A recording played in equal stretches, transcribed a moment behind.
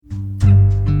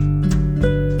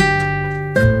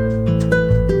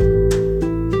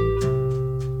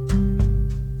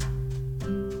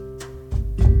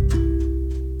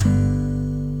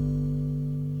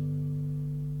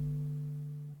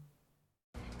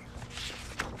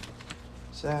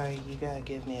Sorry, you gotta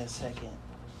give me a second.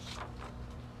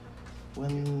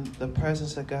 When the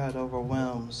presence of God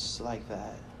overwhelms like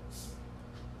that,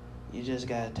 you just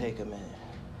gotta take a minute.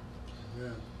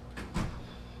 Yeah.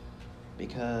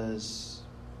 Because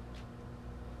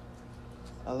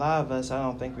a lot of us, I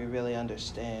don't think we really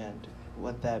understand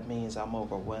what that means. I'm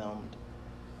overwhelmed.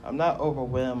 I'm not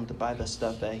overwhelmed by the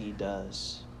stuff that he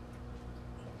does.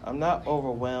 I'm not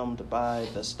overwhelmed by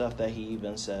the stuff that he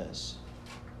even says.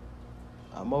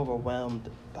 I'm overwhelmed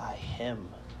by him.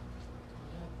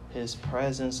 His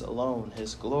presence alone,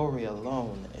 his glory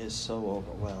alone is so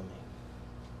overwhelming.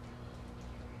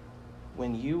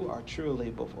 When you are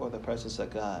truly before the presence of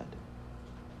God,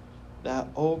 that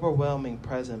overwhelming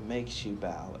presence makes you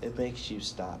bow. It makes you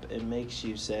stop. It makes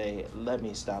you say, let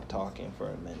me stop talking for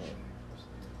a minute.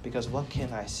 Because what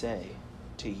can I say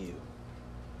to you?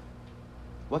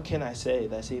 What can I say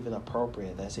that's even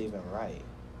appropriate, that's even right?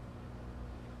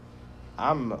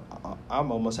 I'm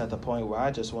almost at the point where I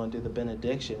just want to do the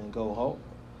benediction and go home.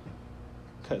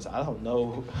 Because I don't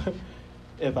know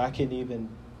if I can even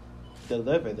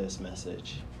deliver this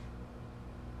message.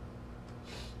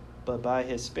 But by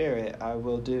his Spirit, I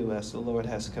will do as the Lord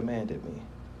has commanded me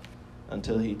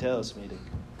until he tells me to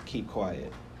keep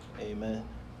quiet. Amen.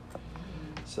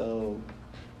 So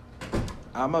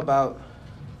I'm about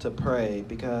to pray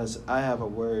because I have a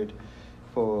word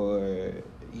for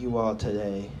you all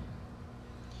today.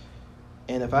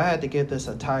 And if I had to give this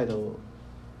a title,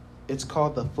 it's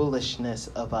called The Foolishness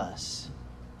of Us.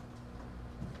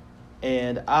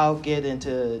 And I'll get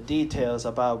into details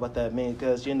about what that means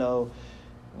because, you know,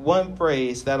 one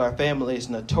phrase that our family is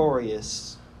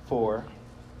notorious for,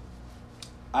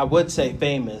 I would say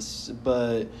famous,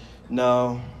 but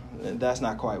no, that's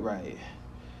not quite right.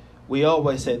 We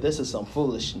always say this is some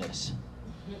foolishness.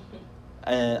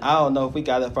 And I don't know if we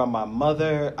got it from my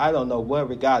mother. I don't know where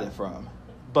we got it from.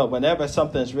 But whenever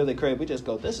something's really crazy, we just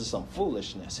go, this is some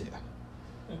foolishness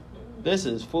here. This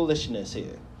is foolishness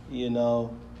here, you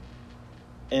know.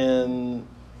 And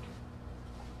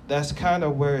that's kind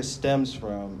of where it stems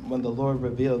from when the Lord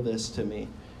revealed this to me.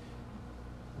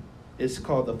 It's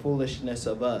called the foolishness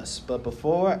of us. But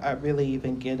before I really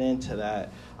even get into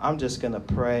that, I'm just going to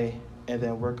pray, and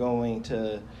then we're going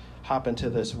to hop into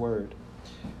this word.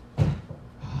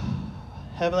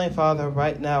 Heavenly Father,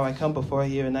 right now I come before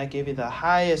you and I give you the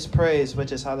highest praise,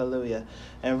 which is hallelujah.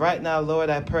 And right now,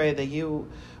 Lord, I pray that you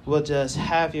will just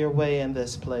have your way in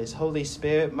this place. Holy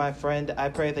Spirit, my friend, I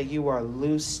pray that you are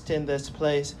loosed in this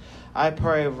place. I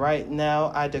pray right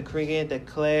now, I decree and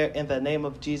declare in the name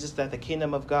of Jesus that the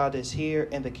kingdom of God is here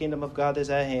and the kingdom of God is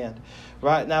at hand.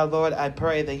 Right now, Lord, I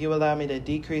pray that you allow me to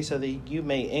decrease so that you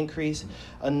may increase.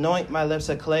 Anoint my lips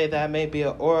of clay that I may be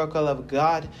an oracle of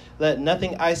God. Let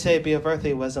nothing I say be of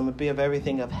earthly wisdom, but be of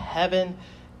everything of heaven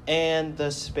and the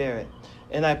Spirit.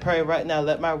 And I pray right now,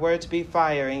 let my words be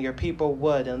fire and your people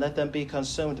wood, and let them be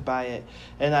consumed by it.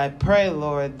 And I pray,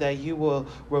 Lord, that you will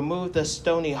remove the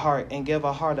stony heart and give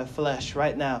a heart of flesh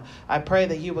right now. I pray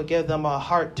that you will give them a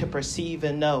heart to perceive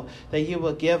and know, that you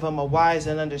will give them a wise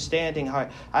and understanding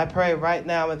heart. I pray right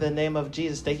now in the name of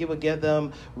Jesus that you will give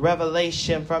them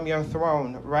revelation from your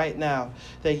throne right now,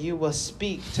 that you will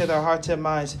speak to their hearts and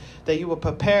minds, that you will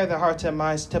prepare their hearts and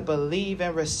minds to believe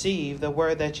and receive the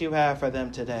word that you have for them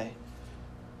today.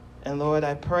 And Lord,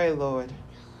 I pray, Lord,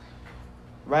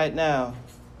 right now,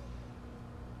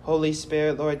 Holy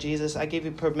Spirit, Lord Jesus, I give you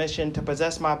permission to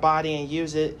possess my body and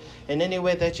use it in any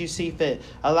way that you see fit.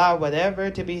 Allow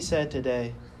whatever to be said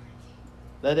today.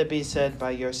 Let it be said by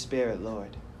your Spirit,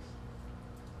 Lord.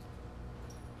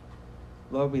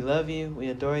 Lord, we love you, we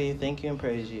adore you, thank you, and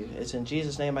praise you. It's in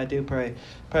Jesus' name I do pray.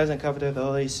 Present Comforter of the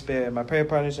Holy Spirit. My prayer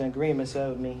partners in agreement, say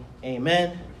with me,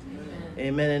 amen.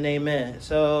 Amen and amen.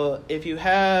 So if you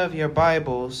have your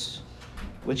Bibles,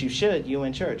 which you should, you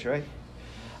in church, right?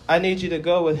 I need you to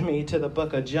go with me to the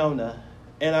book of Jonah.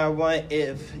 And I want,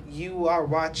 if you are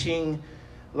watching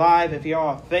live, if you're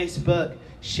on Facebook,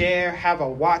 share, have a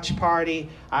watch party.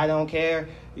 I don't care.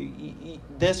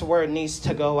 This word needs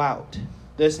to go out.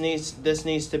 This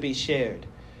needs to be shared.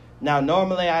 Now,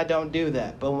 normally I don't do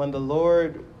that. But when the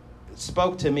Lord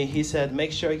spoke to me, he said,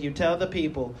 make sure you tell the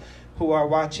people who are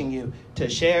watching you to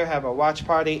share, have a watch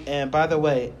party. And by the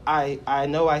way, I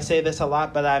know I say this a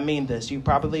lot, but I mean this. You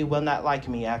probably will not like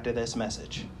me after this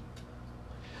message.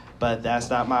 But that's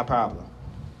not my problem.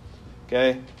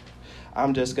 Okay?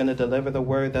 I'm just going to deliver the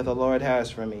word that the Lord has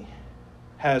for me,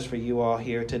 has for you all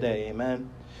here today. Amen.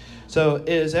 So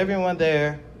is everyone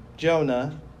there?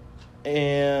 Jonah.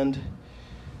 And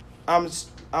I'm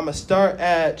going to start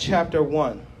at chapter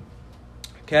 1.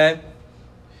 Okay?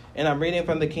 And I'm reading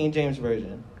from the King James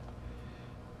Version.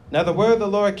 Now the word of the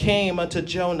Lord came unto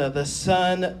Jonah, the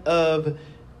son of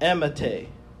Amittai,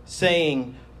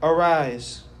 saying,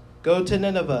 Arise, go to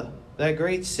Nineveh, that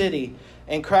great city,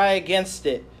 and cry against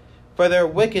it, for their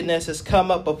wickedness is come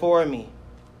up before me.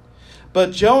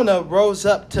 But Jonah rose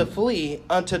up to flee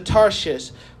unto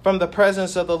Tarshish from the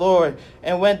presence of the Lord,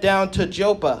 and went down to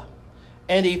Joppa.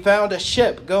 And he found a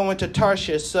ship going to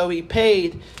Tarshish, so he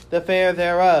paid the fare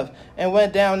thereof, and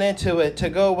went down into it to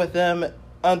go with them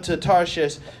unto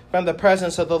Tarshish from the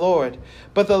presence of the Lord.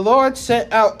 But the Lord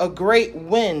sent out a great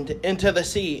wind into the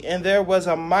sea, and there was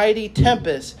a mighty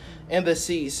tempest in the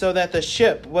sea, so that the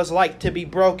ship was like to be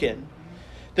broken.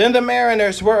 Then the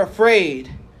mariners were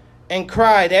afraid, and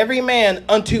cried every man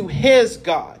unto his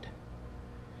God.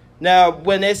 Now,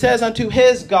 when it says unto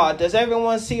his God, does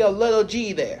everyone see a little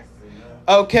g there?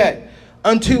 Okay.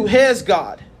 Unto his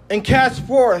God, and cast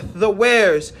forth the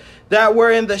wares that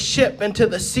were in the ship into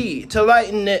the sea, to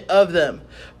lighten it of them.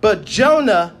 But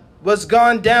Jonah was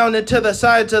gone down into the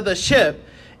sides of the ship,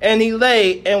 and he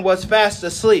lay and was fast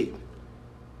asleep.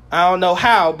 I don't know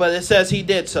how, but it says he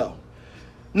did so.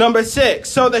 Number 6.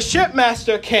 So the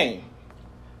shipmaster came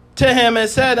to him and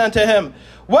said unto him,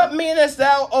 What meanest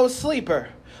thou, O sleeper?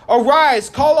 Arise,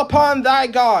 call upon thy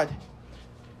God.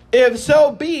 If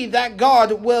so be that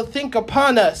God will think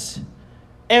upon us,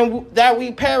 and that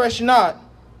we perish not.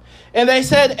 And they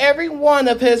said, every one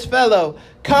of his fellow,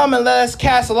 Come and let us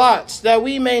cast lots, that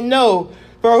we may know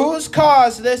for whose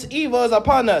cause this evil is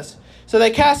upon us. So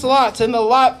they cast lots, and the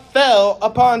lot fell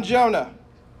upon Jonah.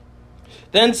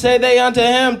 Then say they unto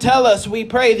him, Tell us, we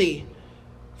pray thee,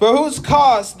 for whose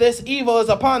cause this evil is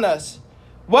upon us?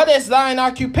 What is thine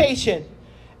occupation?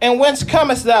 And whence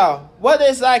comest thou? What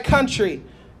is thy country?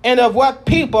 And of what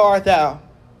people art thou?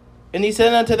 And he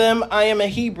said unto them, I am a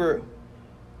Hebrew,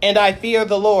 and I fear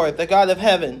the Lord, the God of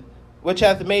heaven, which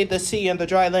hath made the sea and the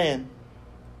dry land.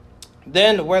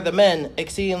 Then were the men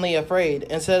exceedingly afraid,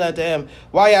 and said unto him,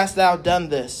 Why hast thou done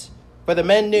this? For the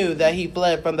men knew that he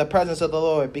fled from the presence of the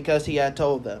Lord, because he had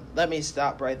told them. Let me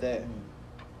stop right there.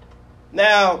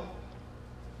 Now,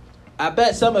 I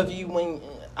bet some of you, when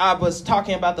I was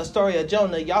talking about the story of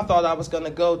Jonah, y'all thought I was going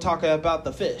to go talking about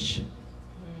the fish.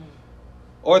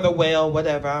 Or the whale,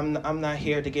 whatever. I'm not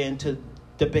here to get into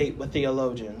debate with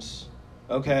theologians.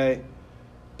 Okay?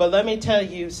 But let me tell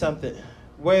you something.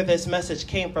 Where this message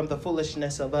came from, the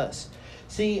foolishness of us.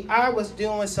 See, I was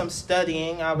doing some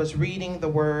studying. I was reading the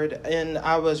word, and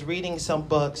I was reading some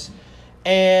books.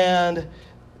 And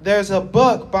there's a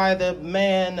book by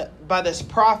this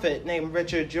prophet named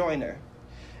Richard Joyner.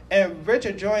 And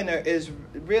Richard Joyner is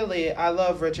really, I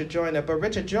love Richard Joyner, but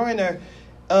Richard Joyner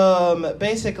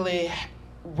basically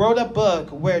wrote a book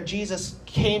where Jesus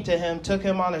came to him, took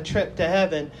him on a trip to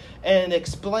heaven, and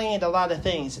explained a lot of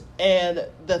things. And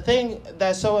the thing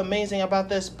that's so amazing about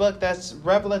this book that's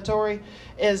revelatory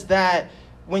is that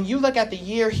when you look at the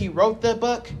year he wrote the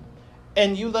book,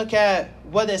 and you look at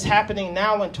what is happening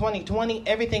now in 2020,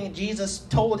 everything Jesus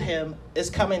told him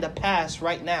is coming to pass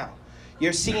right now.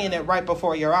 You're seeing it right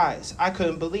before your eyes. I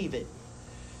couldn't believe it.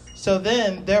 So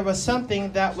then there was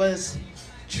something that was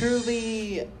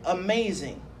truly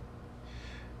amazing.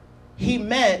 He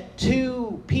met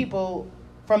two people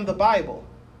from the Bible.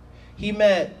 He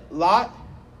met Lot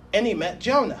and he met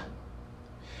Jonah.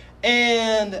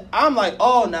 And I'm like,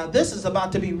 oh, now this is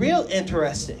about to be real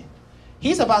interesting.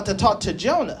 He's about to talk to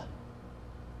Jonah.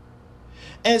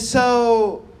 And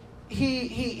so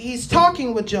he's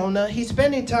talking with Jonah. He's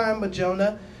spending time with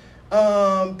Jonah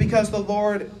because the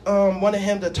Lord wanted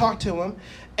him to talk to him.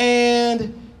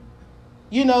 And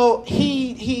you know,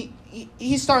 he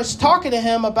starts talking to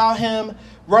him about him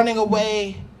running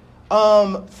away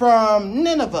from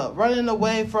Nineveh, running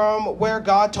away from where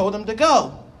God told him to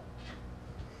go.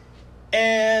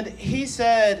 And he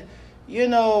said, you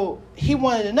know, he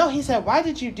wanted to know. He said, why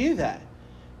did you do that?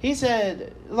 He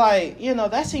said, like, you know,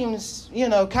 that seems, you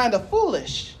know, kind of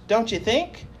foolish, don't you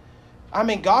think? I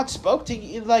mean, God spoke to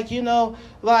you, like, you know,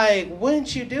 like,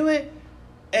 wouldn't you do it?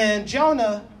 And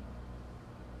Jonah,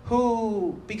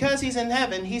 who, because he's in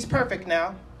heaven, he's perfect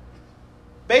now,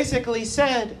 basically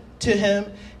said to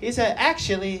him, he said,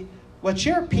 actually, what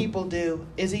your people do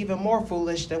is even more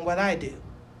foolish than what I do,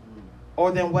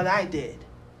 or than what I did.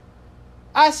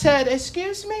 I said,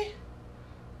 excuse me?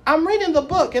 I'm reading the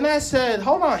book, and I said,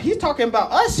 hold on, he's talking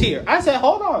about us here. I said,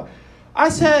 hold on. I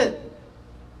said,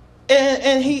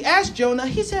 and he asked Jonah,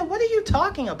 he said, what are you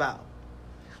talking about?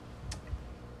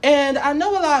 And I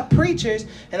know a lot of preachers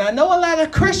and I know a lot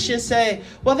of Christians say,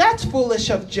 well, that's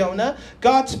foolish of Jonah.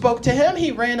 God spoke to him.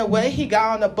 He ran away. He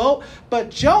got on a boat.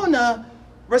 But Jonah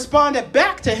responded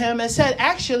back to him and said,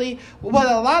 actually, what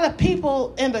a lot of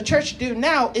people in the church do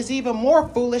now is even more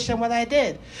foolish than what I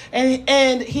did.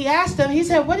 And he asked him, he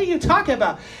said, what are you talking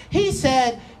about? He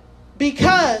said,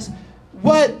 because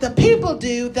what the people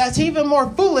do that's even more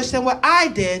foolish than what I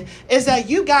did is that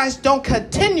you guys don't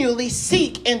continually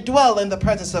seek and dwell in the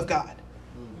presence of God.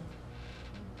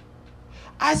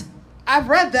 I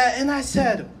read that and I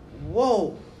said,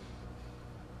 whoa.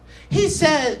 He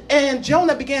said, and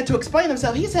Jonah began to explain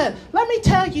himself. He said, let me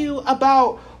tell you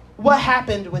about what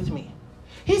happened with me.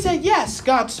 He said, yes,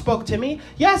 God spoke to me.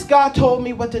 Yes, God told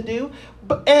me what to do.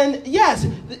 And yes,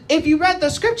 if you read the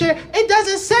scripture, it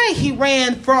doesn't say he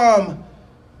ran from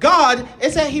God.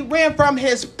 It said he ran from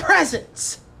his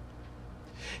presence.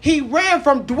 He ran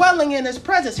from dwelling in his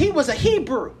presence. He was a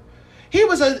Hebrew. He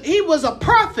was a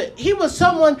prophet. He was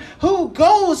someone who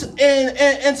goes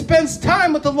and spends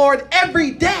time with the Lord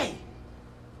every day.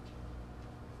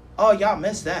 Oh, y'all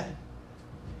missed that.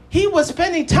 He was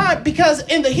spending time because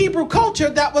in the Hebrew culture,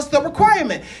 that was the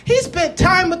requirement. He spent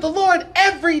time with the Lord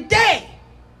every day.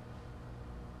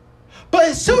 But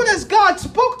as soon as God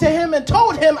spoke to him and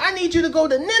told him, I need you to go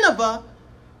to Nineveh,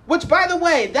 which, by the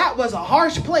way, that was a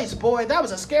harsh place, boy. That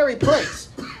was a scary place.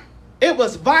 It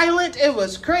was violent. It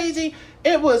was crazy.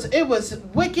 It was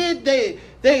wicked.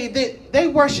 They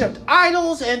worshipped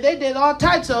idols and they did all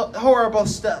types of horrible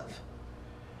stuff.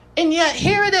 And yet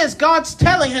here it is. God's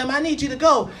telling him, I need you to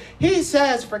go. He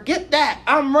says, forget that.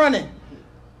 I'm running.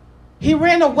 He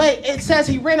ran away. It says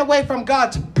he ran away from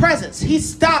God's presence. He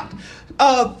stopped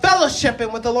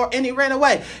fellowshipping with the Lord and he ran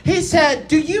away. He said,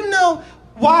 do you know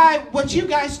why what you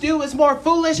guys do is more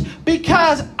foolish?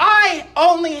 Because I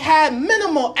only had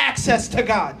minimal access to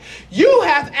God. You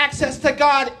have access to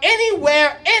God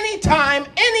anywhere, anytime,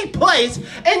 any place,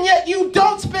 and yet you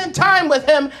don't spend time with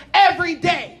him every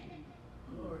day.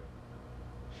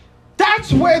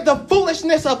 That's where the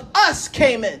foolishness of us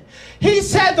came in. He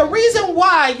said the reason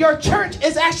why your church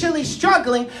is actually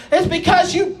struggling is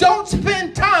because you don't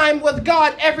spend time with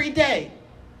God every day.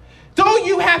 Though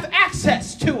you have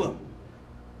access to him.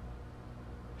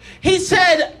 He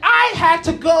said, I had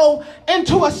to go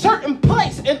into a certain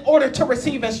place in order to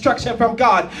receive instruction from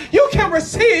God. You can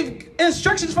receive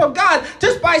instructions from God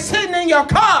just by sitting in your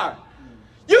car.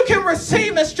 You can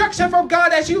receive instruction from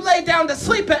God as you lay down to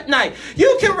sleep at night.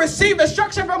 You can receive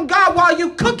instruction from God while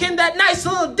you cooking that nice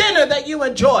little dinner that you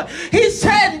enjoy. He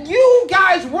said, you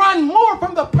guys run more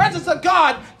from the presence of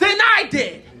God than I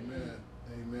did. Amen.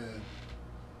 Amen.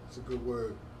 It's a good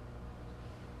word.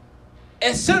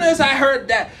 As soon as I heard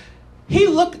that,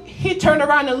 he turned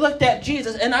around and looked at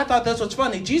Jesus, and I thought this was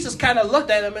funny. Jesus kind of looked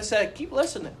at him and said, keep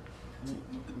listening.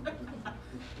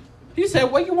 He said,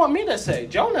 what do you want me to say?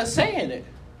 Jonah's saying it.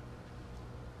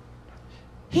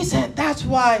 He said, that's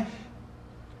why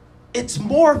it's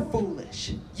more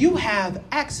foolish. You have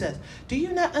access. Do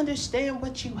you not understand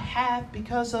what you have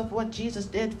because of what Jesus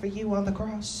did for you on the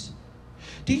cross?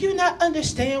 Do you not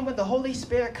understand when the Holy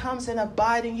Spirit comes and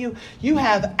abides in you, you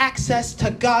have access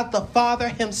to God the Father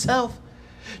himself?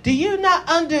 Do you not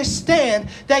understand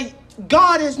that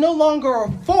God is no longer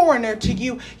a foreigner to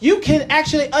you? You can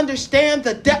actually understand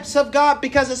the depths of God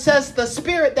because it says the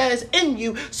Spirit that is in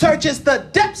you searches the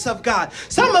depths of God.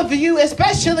 Some of you,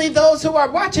 especially those who are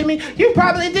watching me, you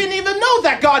probably didn't even know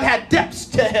that God had depths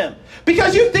to him.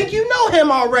 Because you think you know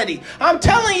him already. I'm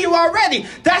telling you already,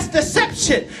 that's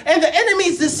deception. And the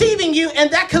enemy's deceiving you,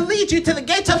 and that can lead you to the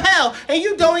gates of hell, and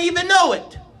you don't even know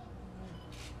it.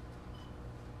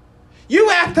 You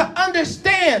have to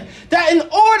understand that in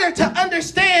order to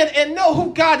understand and know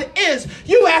who God is,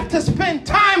 you have to spend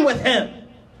time with him.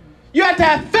 You have to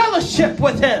have fellowship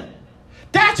with him.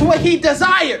 That's what he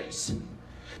desires.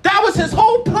 That was his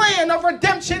whole plan of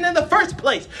redemption in the first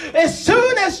place. As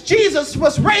soon as Jesus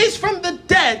was raised from the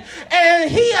dead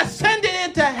and he ascended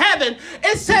into heaven,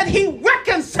 it said he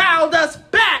reconciled us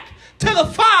back to the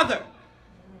Father.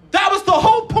 That was the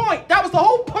whole point. That was the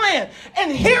whole plan.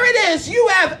 And here it is. You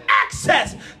have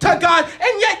access to God,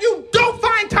 and yet you don't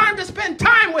find time to spend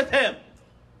time with him.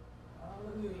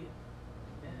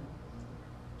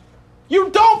 You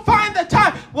don't find the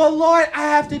time. Well, Lord, I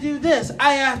have to do this.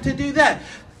 I have to do that.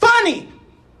 Funny.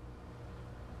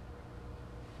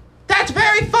 That's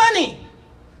very funny.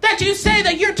 That you say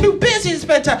that you're too busy to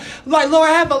spend time. Like, Lord,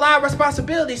 I have a lot of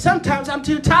responsibility. Sometimes I'm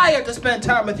too tired to spend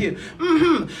time with you.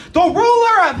 The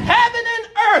ruler of heaven and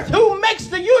earth, who makes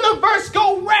the universe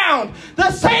go round. The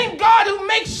same God who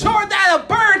makes sure that a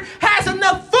bird has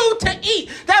enough food to eat.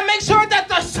 That makes sure that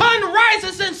the sun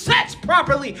rises and sets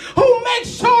properly. Who makes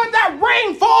sure that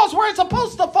rain falls where it's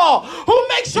supposed to fall. Who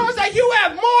makes sure that you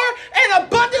have more and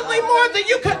abundantly more than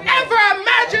you could ever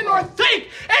imagine or think.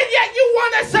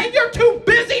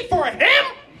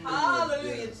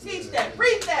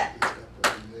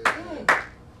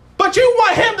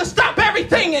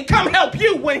 everything and come help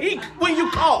you when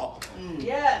you call.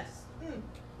 Yes.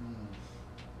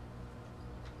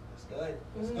 That's good.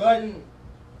 That's good.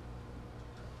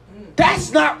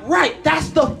 That's not right. That's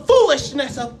the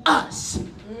foolishness of us.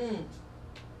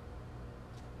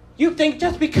 You think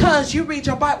just because you read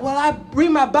your Bible, well, I read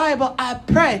my Bible, I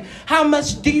pray. How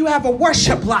much do you have a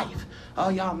worship life? Oh,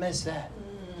 y'all missed that.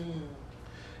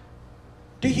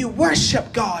 Do you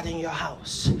worship God in your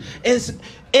house?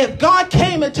 If God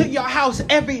came into your house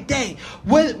every day,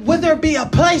 would there be a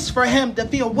place for him to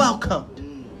feel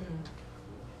welcomed?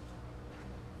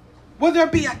 Will there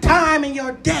be a time in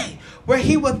your day where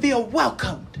he would feel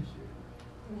welcomed?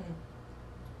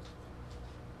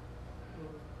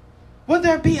 Will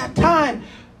there be a time?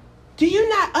 Do you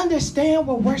not understand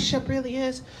what worship really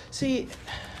is? See,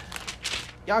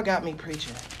 y'all got me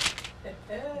preaching.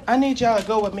 I need y'all to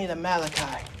go with me to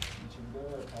Malachi.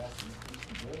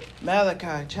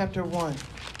 Malachi chapter 1.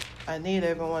 I need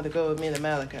everyone to go with me to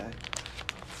Malachi.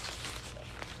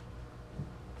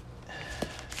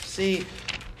 See,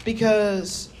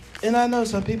 because, and I know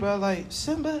some people are like,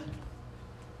 Simba,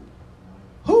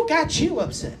 who got you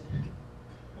upset?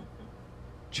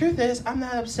 Truth is, I'm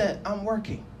not upset. I'm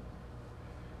working.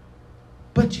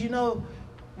 But you know,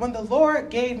 when the Lord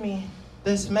gave me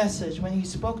this message, when he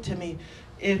spoke to me,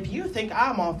 if you think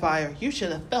I'm on fire, you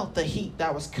should have felt the heat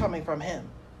that was coming from him.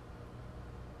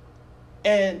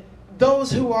 And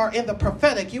those who are in the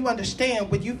prophetic, you understand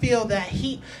when you feel that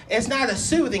heat, it's not a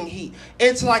soothing heat.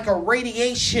 It's like a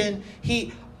radiation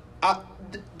heat.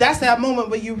 That's that moment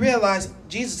when you realize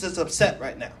Jesus is upset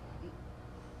right now.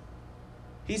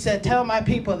 He said, tell my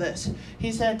people this.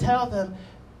 He said, tell them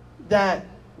that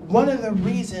one of the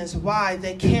reasons why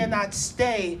they cannot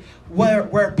stay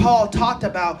where Paul talked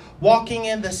about walking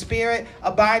in the Spirit,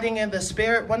 abiding in the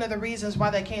Spirit, one of the reasons why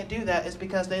they can't do that is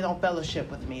because they don't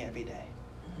fellowship with me every day.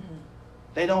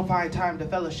 They don't find time to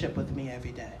fellowship with me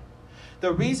every day.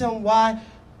 The reason why,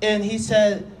 and he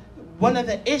said, one of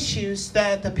the issues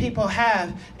that the people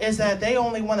have is that they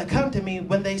only want to come to me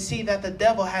when they see that the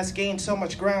devil has gained so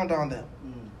much ground on them.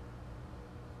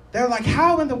 They're like,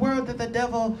 how in the world did the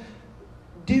devil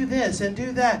do this and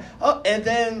do that? Oh, and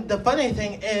then the funny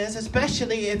thing is,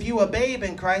 especially if you a babe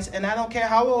in Christ, and I don't care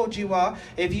how old you are,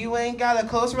 if you ain't got a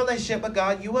close relationship with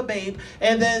God, you a babe.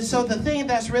 And then so the thing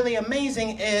that's really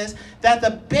amazing is that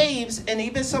the babes and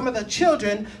even some of the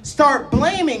children start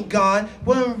blaming God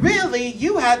when really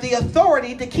you had the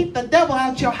authority to keep the devil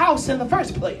out your house in the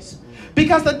first place.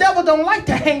 Because the devil don't like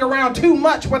to hang around too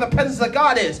much where the presence of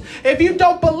God is. If you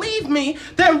don't believe me,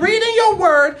 then read in your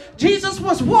word, Jesus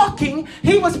was walking.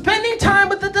 He was spending time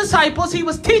with the disciples. He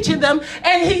was teaching them.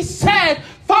 And he said,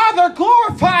 Father,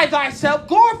 glorify thyself,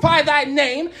 glorify thy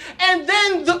name. And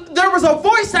then there was a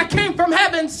voice that came from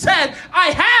heaven said, I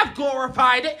have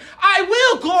glorified it. I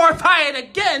will glorify it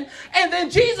again. And then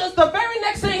Jesus, the very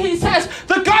next thing he says,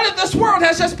 the God of this world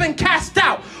has just been cast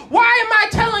out. Why am I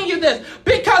telling you this?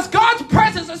 Because God's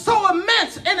presence is so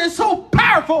immense and is so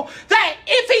powerful that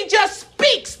if he just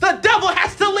speaks, the devil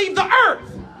has to leave the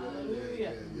earth.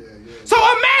 So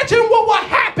imagine what will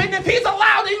happen if he's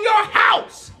allowed in your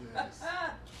house.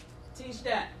 Teach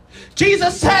that.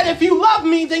 Jesus said, if you love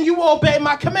me, then you will obey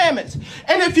my commandments.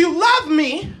 And if you love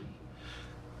me,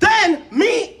 then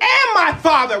me and my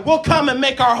Father will come and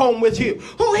make our home with you.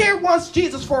 Who here wants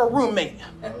Jesus for a roommate?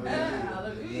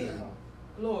 Hallelujah.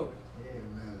 Glory.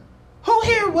 Who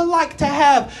here would like to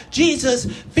have Jesus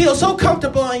feel so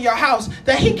comfortable in your house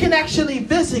that he can actually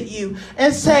visit you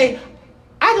and say,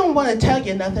 I don't want to tell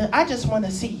you nothing. I just want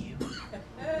to see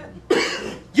you.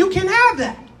 You can have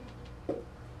that.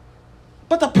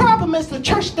 But the problem is the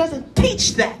church doesn't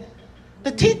teach that.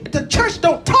 The church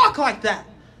don't talk like that.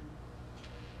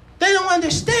 They don't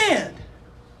understand.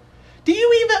 Do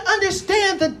you even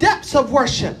understand the depths of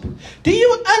worship? Do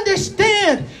you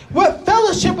understand what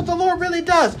fellowship with the Lord really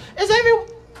does?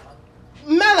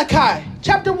 Malachi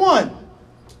chapter 1,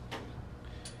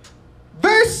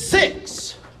 verse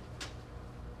 6.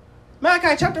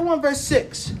 Malachi chapter 1, verse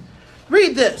 6.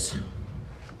 Read this.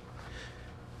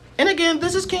 And again,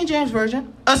 this is King James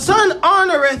Version. A son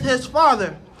honoreth his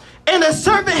father, and a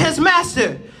servant his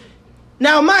master.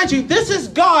 Now, mind you, this is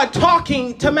God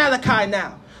talking to Malachi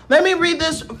now. Let me read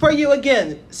this for you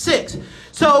again. 6.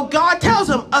 So God tells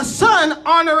him, a son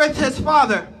honoreth his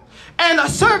father, and a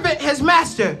servant his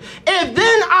master. If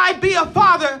then I be a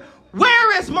father,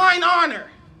 where is mine honor?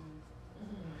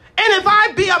 And if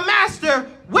I be a master,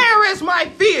 where is my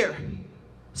fear?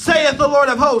 Saith the Lord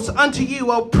of hosts unto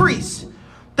you, O priests,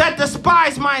 that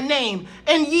despise my name.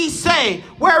 And ye say,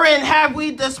 wherein have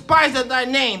we despised thy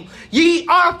name? Ye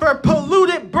offer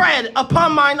polluted bread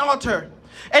upon mine altar.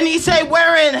 And ye say,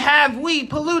 wherein have we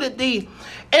polluted thee?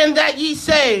 And that ye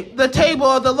say, the table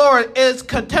of the Lord is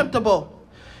contemptible.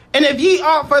 And if ye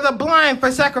offer the blind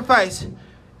for sacrifice,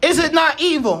 is it not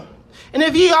evil? And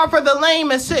if ye offer the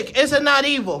lame and sick, is it not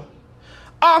evil?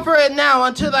 Offer it now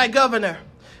unto thy governor.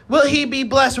 Will he be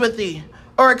blessed with thee,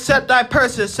 or accept thy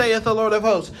purses, saith the Lord of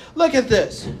hosts? Look at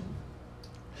this.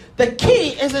 The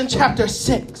key is in chapter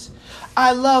 6.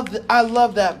 I love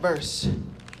that verse.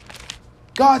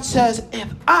 God says,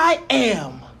 if I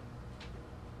am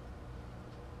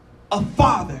a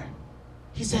father,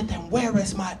 he said, then where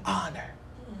is my honor?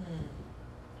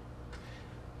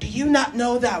 Do you not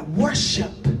know that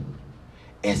worship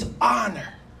is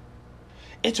honor?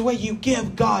 It's where you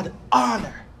give God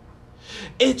honor.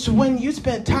 It's when you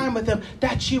spend time with him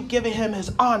that you giving him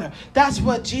his honor. That's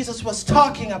what Jesus was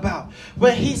talking about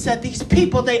when he said, these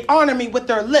people, they honor me with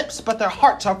their lips, but their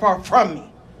hearts are far from me.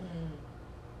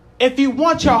 If you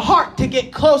want your heart to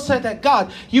get closer to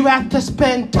God, you have to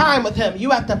spend time with him. You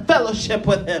have to fellowship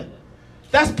with him.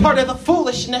 That's part of the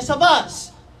foolishness of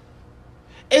us.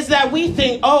 Is that we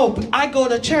think, oh, I go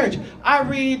to church, I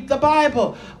read the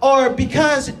Bible, or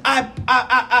because I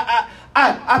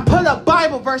put up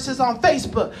Bible verses on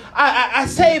Facebook, I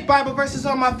save Bible verses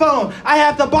on my phone, I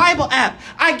have the Bible app,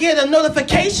 I get a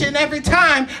notification every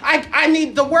time I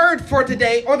need the word for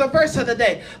today or the verse of the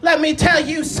day. Let me tell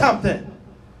you something,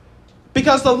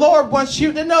 because the Lord wants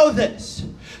you to know this.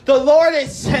 The Lord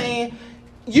is saying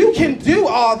you can do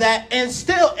all that and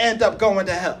still end up going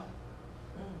to hell.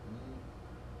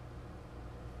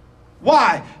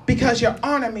 Why? Because you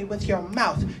honor me with your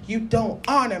mouth. You don't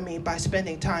honor me by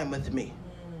spending time with me.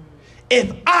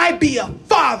 If I be a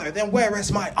father, then where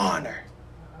is my honor?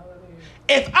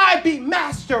 If I be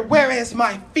master, where is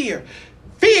my fear?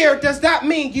 Fear does not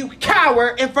mean you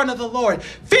cower in front of the Lord.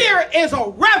 Fear is a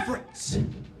reverence.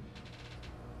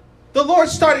 The Lord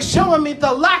started showing me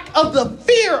the lack of the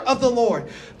fear of the Lord.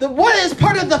 What is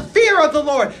part of the fear of the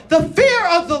Lord? The fear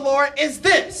of the Lord is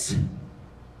this.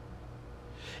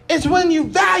 It's when you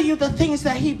value the things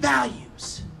that he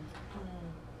values.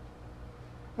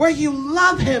 Where you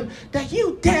love him, that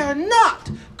you dare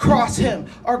not cross him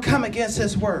or come against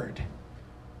his word.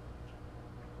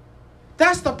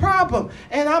 That's the problem.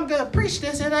 And I'm going to preach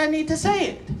this and I need to say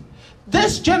it.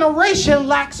 This generation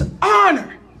lacks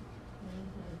honor.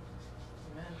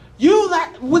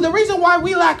 The reason why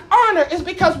we lack honor is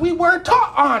because we weren't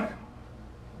taught honor.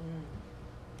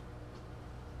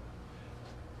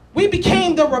 We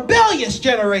became the rebellious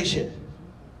generation.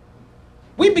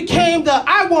 We became the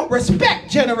I want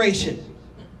respect generation.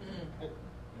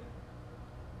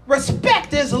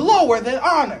 Respect is lower than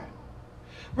honor.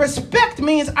 Respect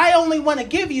means I only want to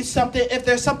give you something if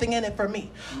there's something in it for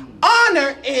me.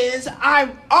 Honor is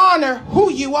I honor who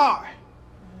you are.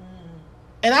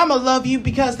 And I'm going to love you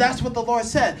because that's what the Lord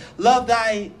said. Love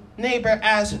thy neighbor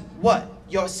as what?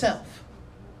 Yourself.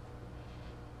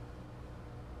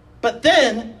 But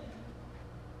then,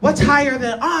 what's higher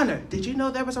than honor? Did you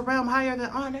know there was a realm higher than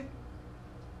honor?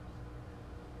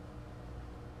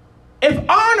 If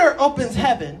honor opens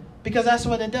heaven, because that's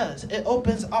what it does, it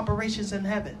opens operations in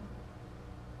heaven.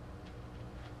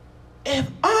 If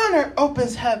honor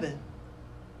opens heaven,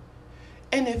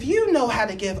 and if you know how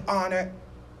to give honor,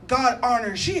 God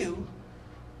honors you,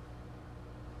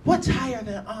 what's higher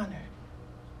than honor?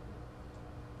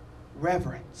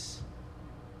 Reverence.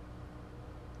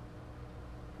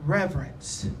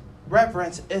 Reverence.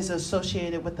 Reverence is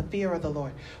associated with the fear of the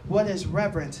Lord. What is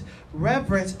reverence?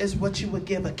 Reverence is what you would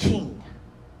give a king.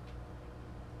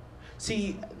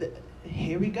 See,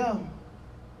 here we go.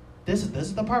 This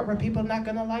is the part where people are not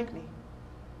going to like me.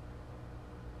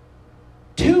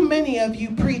 Too many of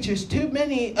you preachers, too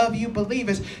many of you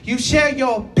believers, you share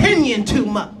your opinion too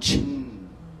much.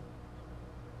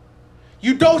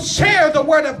 You don't share the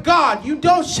word of God. You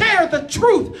don't share the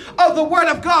truth of the word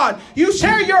of God. You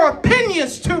share your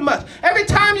opinions too much. Every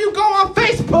time you go on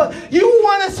Facebook, you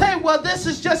want to say, well, this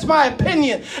is just my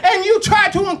opinion. And you try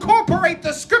to incorporate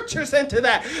the scriptures into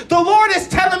that. The Lord is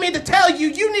telling me to tell you,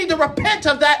 you need to repent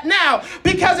of that now.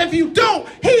 Because if you don't,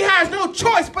 he has no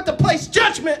choice but to place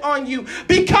judgment on you.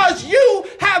 Because you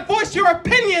have voiced your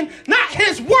opinion, not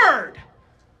his word.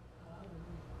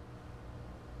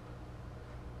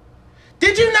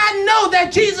 Did you not know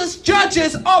that Jesus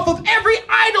judges off of every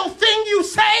idle thing you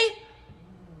say?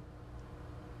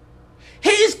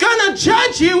 He's going to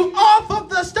judge you off of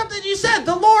the stuff that you said.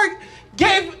 The Lord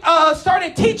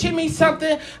started teaching me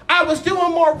something. I was doing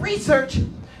more research,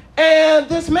 and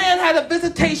this man had a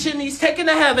visitation. He's taken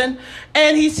to heaven,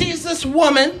 and he sees this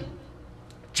woman,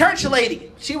 church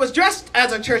lady. She was dressed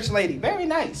as a church lady. Very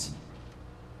nice.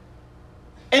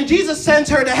 And Jesus sends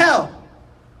her to hell.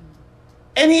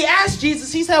 And he asked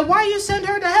Jesus, he said, why you send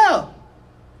her to hell?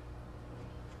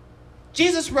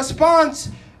 Jesus responds,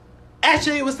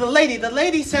 actually it was the lady. The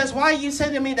lady says, why are you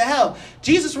sending me to hell?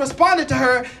 Jesus responded to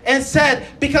her and said,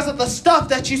 because of the stuff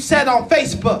that you said on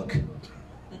Facebook.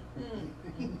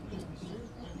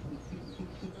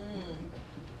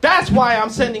 That's why I'm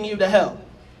sending you to hell.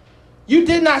 You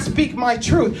did not speak my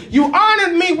truth. You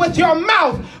honored me with your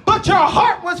mouth, but your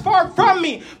heart was far from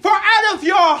me. For out of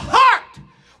your heart,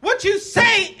 what you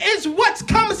say is what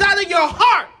comes out of your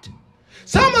heart.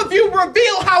 Some of you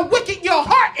reveal how wicked your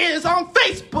heart is on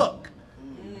Facebook.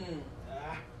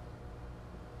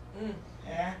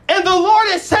 And the Lord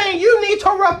is saying you need to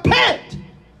repent.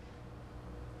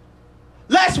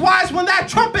 Lest wise, when that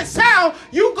trumpet sound,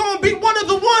 you're going to be one of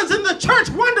the ones in the church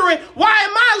wondering, why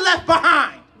am I left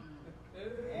behind?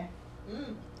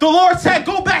 The Lord said,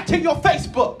 go back to your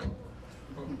Facebook.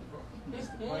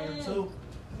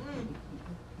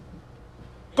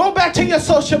 Go back to your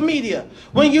social media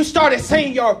when you started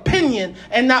saying your opinion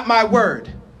and not my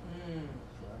word.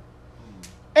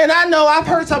 And I know I've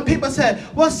heard some people say,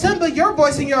 well, Simba, you're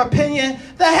voicing your opinion.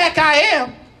 The heck I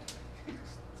am.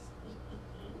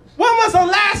 When was the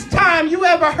last time you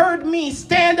ever heard me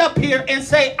stand up here and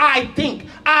say, I think,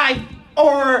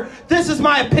 or this is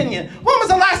my opinion? When was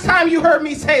the last time you heard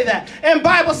me say that? In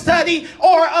Bible study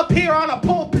or up here on a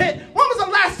pulpit? When was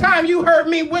the last time you heard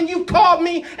me when you called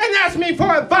me and asked me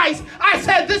for advice? I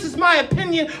said, this is my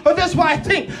opinion or this is what I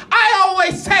think. I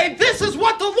always say, this is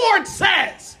what the Lord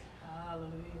says.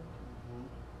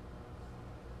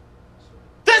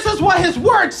 This is what his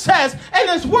word says, and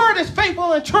his word is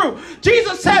faithful and true.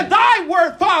 Jesus said, thy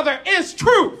word, Father, is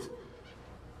truth.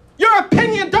 Your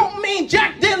opinion don't mean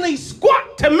jack diddly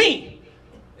squat to me.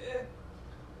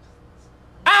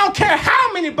 I don't care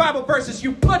how many Bible verses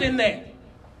you put in there.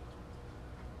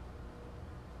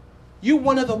 You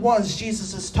one of the ones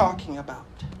Jesus is talking about.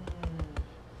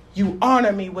 You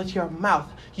honor me with your mouth.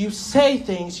 You say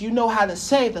things, you know how to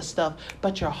say the stuff,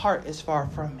 but your heart is far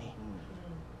from me.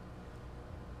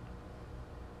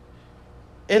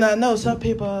 And I know some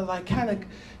people are like kind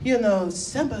of,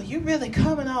 Simba, you really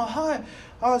coming out hard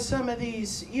on some of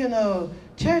these,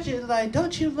 churches. Like,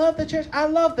 don't you love the church? I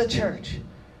love the church.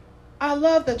 I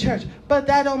love the church. But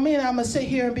that don't mean I'm going to sit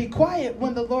here and be quiet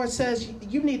when the Lord says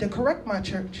you need to correct my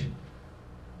church.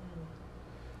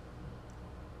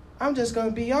 I'm just going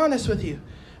to be honest with you.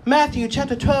 Matthew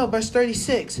chapter 12, verse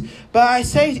 36. But I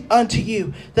say unto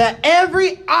you that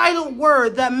every idle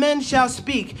word that men shall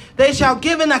speak, they shall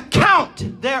give an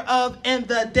account thereof in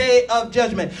the day of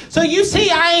judgment. So you see,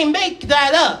 I ain't make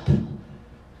that up.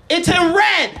 It's in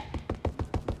red.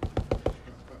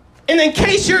 And in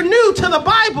case you're new to the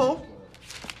Bible,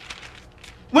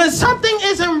 when something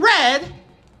is in red,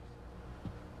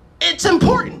 it's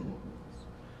important.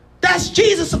 That's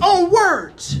Jesus' own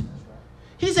words.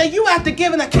 He said, you have to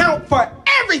give an account for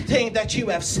everything that you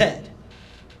have said.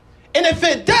 And if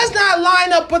it does not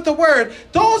line up with the word,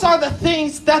 those are the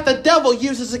things that the devil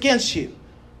uses against you.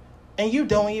 And you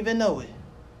don't even know it.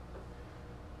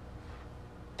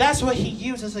 That's what he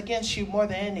uses against you more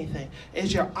than anything,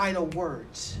 is your idle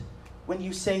words. When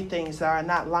you say things that are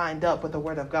not lined up with the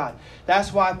word of God.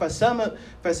 That's why for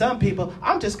some people,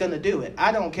 I'm just going to do it.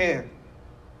 I don't care.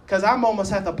 Because I'm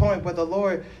almost at the point where the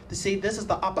Lord, see, this is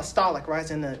the apostolic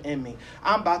rising in me.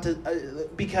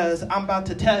 Because I'm about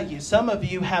to tell you, some of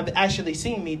you have actually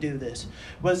seen me do this.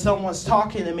 When someone's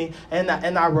talking to me and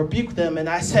I rebuke them and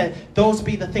I said, those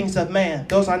be the things of man.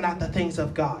 Those are not the things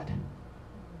of God.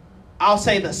 I'll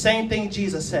say the same thing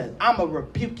Jesus said. I'm going to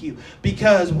rebuke you.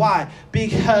 Because why?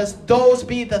 Because those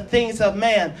be the things of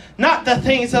man, not the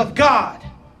things of God.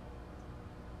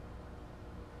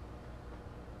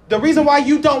 The reason why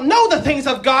you don't know the things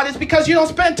of God is because you don't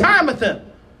spend time with Him.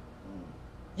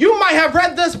 You might have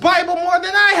read this Bible more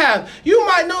than I have. You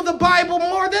might know the Bible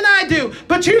more than I do.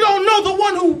 But you don't know the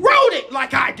one who wrote it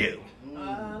like I do.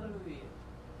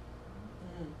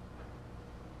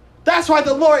 That's why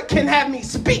the Lord can have me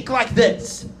speak like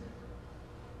this.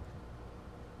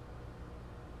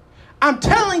 I'm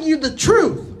telling you the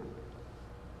truth.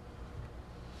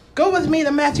 Go with me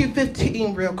to Matthew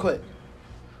 15 real quick.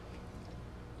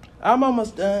 I'm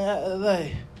almost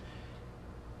done.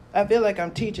 I feel like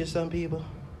I'm teaching some people.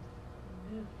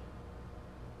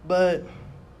 But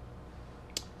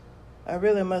I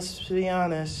really must be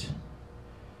honest.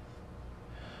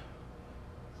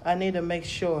 I need to make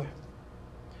sure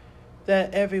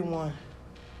that everyone,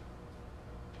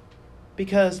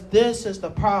 because this is the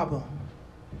problem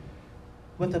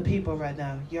with the people right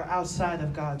now. You're outside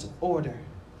of God's order.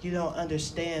 You don't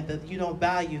understand that you don't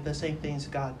value the same things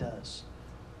God does.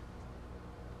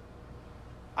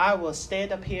 I will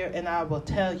stand up here and I will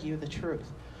tell you the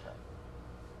truth.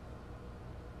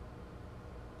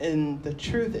 And the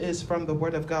truth is from the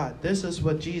Word of God. This is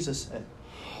what Jesus said.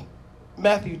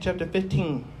 Matthew chapter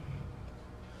 15.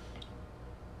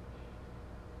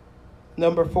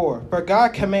 Number 4. For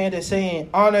God commanded, saying,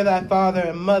 honor thy father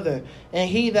and mother, and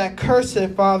he that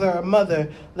curseth father or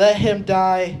mother, let him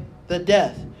die the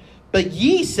death. But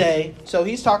ye say, so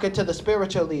he's talking to the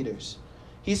spiritual leaders.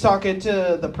 He's talking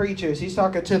to the preachers. He's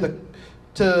talking to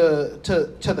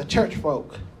the church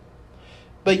folk.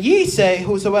 But ye say,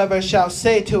 whosoever shall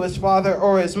say to his father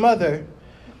or his mother,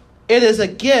 it is a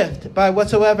gift by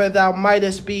whatsoever thou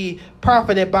mightest be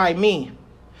profited by me,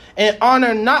 and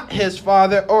honor not his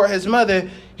father or his mother,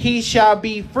 he shall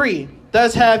be free.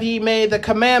 Thus have ye made the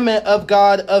commandment of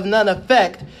God of none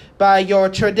effect by your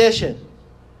tradition.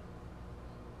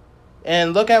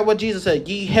 And look at what Jesus said,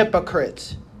 ye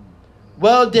hypocrites.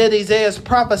 Well did Isaiah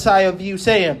prophesy of you,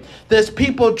 saying, this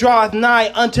people draweth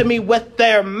nigh unto me with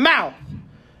their mouth,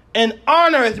 and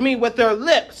honoreth me with their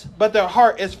lips, but their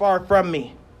heart is far from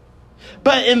me.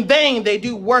 But in vain they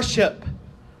do worship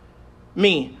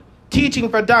me, teaching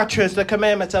for doctrines the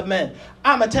commandments of men.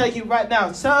 I'm going to tell you right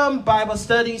now, some Bible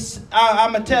studies,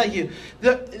 I'm going to tell you,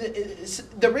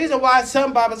 the reason why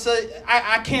some Bible studies,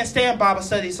 I can't stand Bible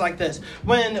studies like this.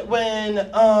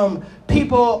 When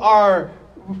people are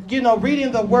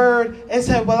reading the word and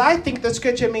say, well, I think the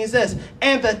scripture means this.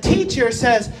 And the teacher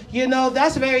says,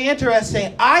 that's very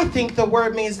interesting. I think the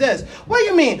word means this. What do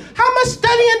you mean? How much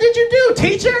studying did you do,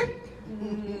 teacher?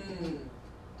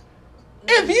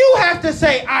 If you have to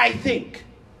say, I think,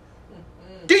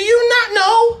 do you not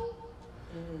know?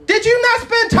 Did you not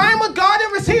spend time with God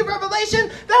and receive revelation?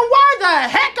 Then why the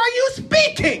heck are you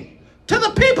speaking to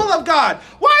the people of God?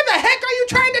 Why the heck are you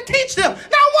trying to teach them? No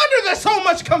wonder there's so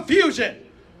much confusion.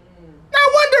 No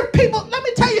wonder people, let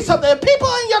me tell you something. People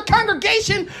in your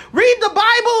congregation read the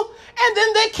Bible and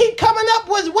then they keep coming up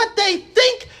with what they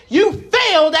think you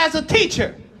failed as a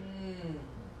teacher.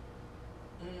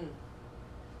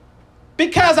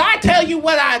 Because I tell you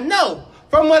what I know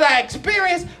from what I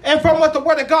experienced and from what the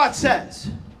Word of God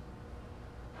says.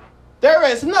 There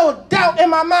is no doubt in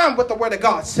my mind what the Word of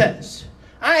God says.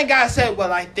 I ain't got to say,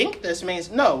 well, I think this means.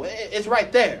 No, it's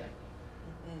right there.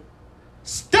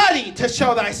 Study to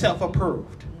show thyself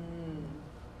approved.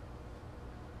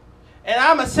 And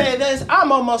I'm going to say this.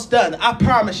 I'm almost done. I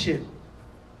promise you.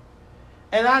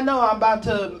 And I know I'm about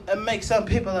to make some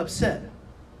people upset.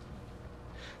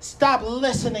 Stop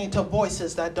listening to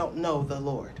voices that don't know the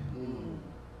Lord.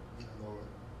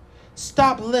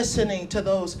 Stop listening to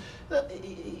those.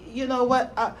 You know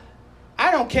what?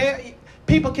 I don't care.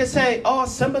 People can say, oh,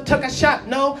 Simba took a shot.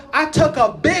 No, I took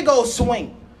a big old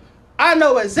swing. I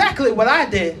know exactly what I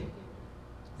did.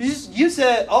 You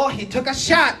said, oh, he took a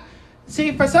shot.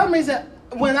 See, for some reason,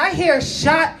 when I hear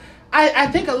shot, I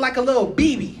think of like a little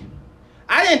BB.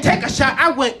 I didn't take a shot.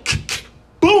 I went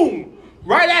boom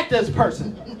right at this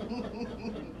person.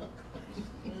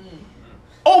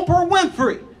 Oprah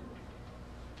Winfrey.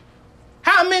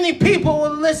 How many people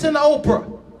will listen to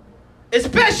Oprah?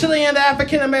 Especially in the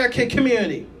African American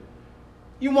community.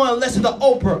 You want to listen to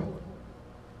Oprah.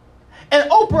 And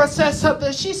Oprah says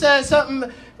something, she says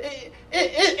something,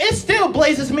 it still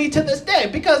blazes me to this day.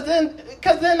 Because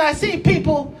then I see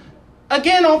people,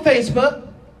 again on Facebook,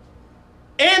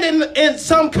 and in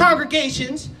some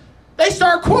congregations, they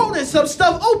start quoting some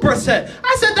stuff Oprah said.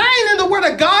 I said, that ain't in the Word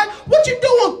of God. What you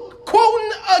doing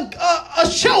quoting a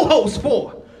show host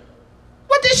for?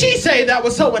 What did she say that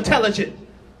was so intelligent?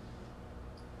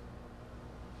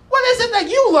 What is it that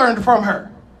you learned from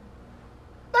her?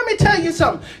 Let me tell you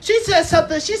something. She said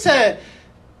something. She said,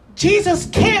 Jesus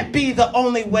can't be the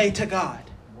only way to God.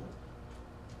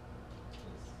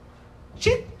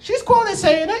 She's quoted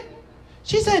saying it.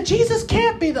 She said, Jesus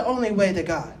can't be the only way to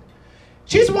God.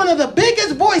 She's one of the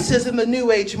biggest voices in the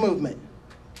New Age movement.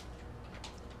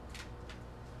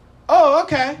 Oh,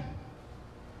 okay.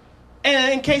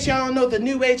 And in case y'all don't know, the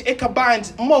New Age, it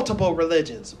combines multiple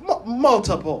religions.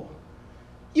 Multiple.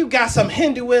 You got some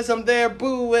Hinduism there,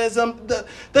 Buddhism.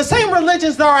 The same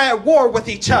religions that are at war with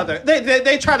each other.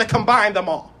 They try to combine them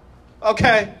all.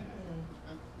 Okay?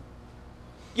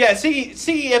 Yeah, see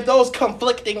if those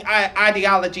conflicting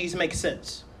ideologies make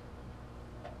sense.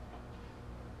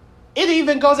 It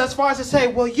even goes as far as to say,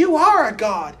 well, you are a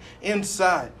God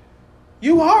inside.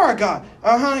 You are a God.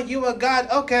 You a God.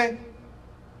 Okay.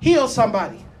 Heal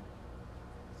somebody.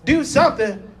 Do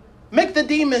something. Make the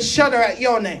demons shudder at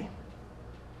your name.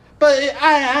 But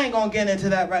I ain't going to get into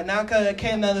that right now because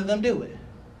can't none of them do it.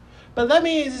 But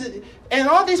and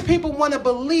all these people want to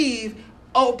believe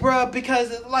Oprah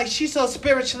because like she's so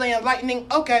spiritually enlightening.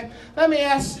 Okay, let me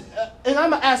ask, and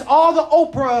I'm going to ask all the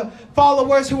Oprah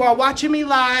followers who are watching me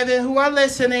live and who are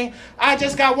listening. I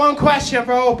just got one question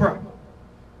for Oprah.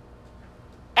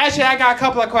 Actually, I got a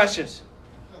couple of questions.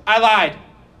 I lied.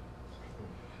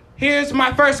 Here's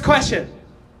my first question.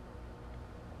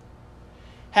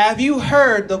 Have you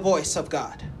heard the voice of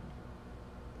God?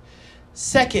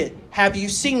 Second, have you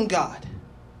seen God?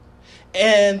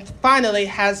 And finally,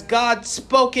 has God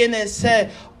spoken and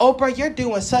said, Oprah, you're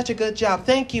doing such a good job.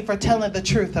 Thank you for telling the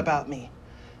truth about me.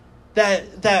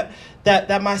 That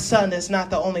my son is not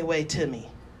the only way to me.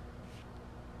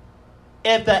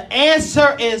 If the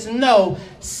answer is no,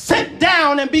 sit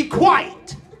down and be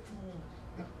quiet.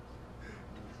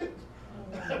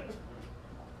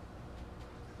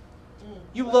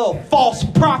 You little false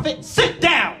prophet, sit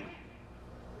down.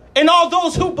 And all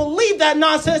those who believe that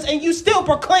nonsense and you still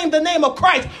proclaim the name of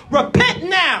Christ, repent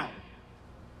now.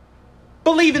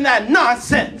 Believe in that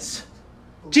nonsense.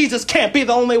 Jesus can't be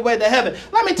the only way to heaven.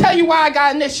 Let me tell you why I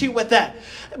got an issue with that.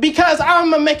 Because I'm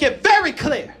going to make it very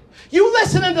clear. You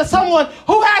listening to someone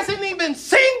who hasn't even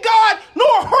seen God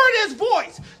nor heard his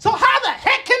voice. So how the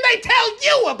heck can they tell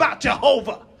you about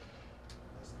Jehovah?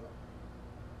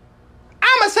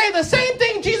 I'm going to say the same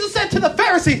thing Jesus said to the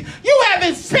Pharisees. You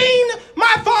haven't seen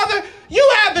my Father. You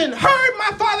haven't heard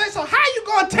my Father. So how you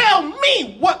going to tell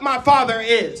me what my Father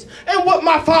is and what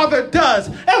my Father does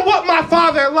and what my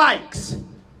Father likes?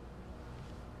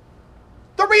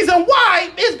 The reason why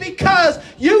is because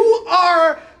you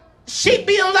are sheep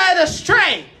being led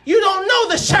astray. You don't know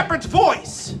the shepherd's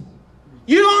voice.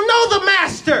 You don't know the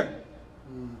master.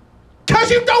 Because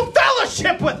you don't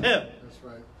fellowship with him. That's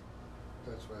right.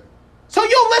 That's right. So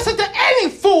you'll listen to any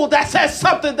fool that says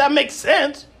something that makes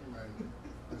sense. Right.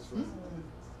 That's right.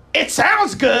 It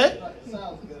sounds good. It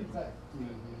sounds good, exactly.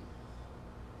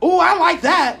 Ooh, I like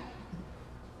that.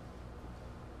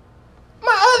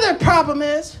 My other problem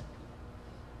is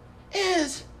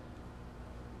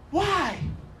why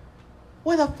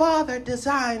would a father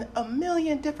design a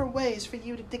million different ways for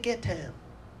you to get to him?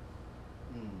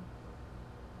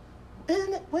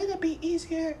 Wouldn't it be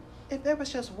easier if there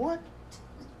was just one?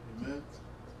 Amen.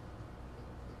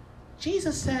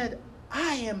 Jesus said,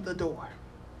 I am the door.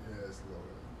 Yes, Lord.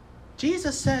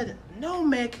 Jesus said, no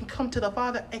man can come to the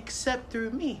Father except through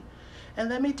me. And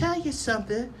let me tell you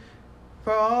something.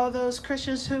 For all those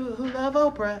Christians who love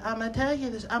Oprah, I'm going to tell you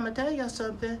this. I'm going to tell you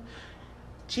something.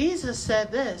 Jesus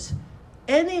said this.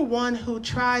 Anyone who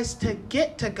tries to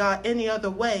get to God any other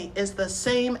way is the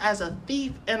same as a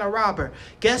thief and a robber.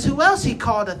 Guess who else he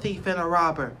called a thief and a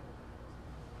robber?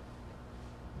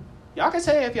 Y'all can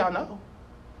say it if y'all know.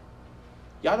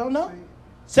 Y'all don't know?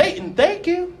 Satan, thank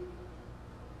you.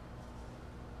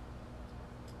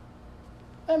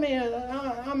 I'm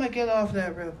going to get off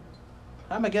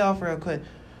real quick.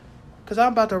 Because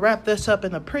I'm about to wrap this up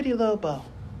in a pretty little bow.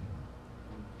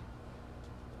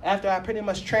 After I pretty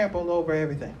much trampled over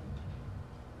everything.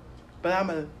 But I'm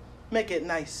going to make it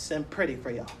nice and pretty for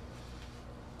y'all.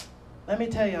 Let me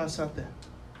tell y'all something.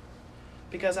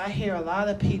 Because I hear a lot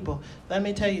of people. Let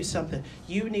me tell you something.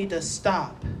 You need to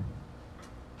stop.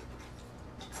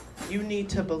 You need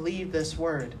to believe this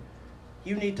word.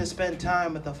 You need to spend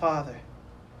time with the Father.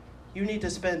 You need to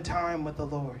spend time with the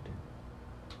Lord.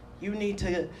 You need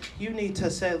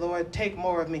to say, Lord, take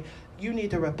more of me. You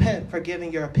need to repent for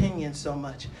giving your opinion so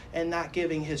much and not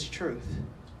giving his truth.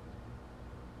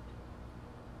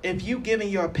 If you giving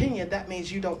your opinion, that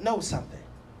means you don't know something.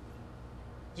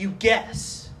 You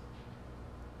guess.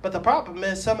 But the problem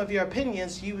is some of your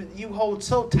opinions, you hold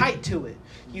so tight to it.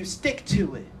 You stick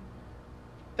to it.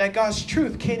 That God's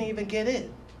truth can't even get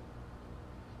in.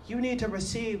 You need to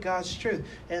receive God's truth.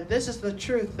 And this is the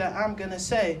truth that I'm going to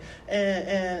say.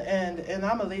 And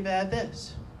I'm going to leave it at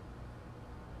this.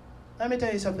 Let me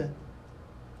tell you something.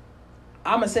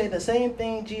 I'm going to say the same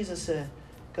thing Jesus said.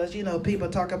 Because, people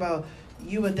talk about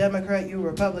you a Democrat, you a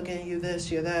Republican, you this,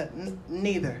 you that.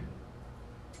 Neither.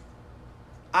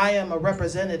 I am a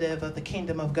representative of the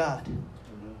kingdom of God.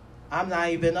 I'm not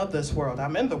even of this world.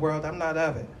 I'm in the world. I'm not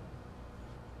of it.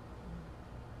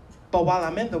 But while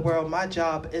I'm in the world, my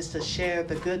job is to share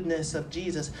the goodness of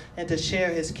Jesus and to share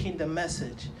his kingdom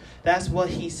message. That's what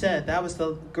he said. That was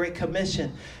the Great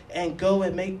Commission. And go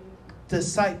and make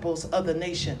disciples of the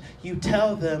nation. You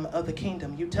tell them of the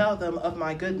kingdom. You tell them of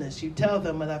my goodness. You tell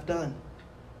them what I've done.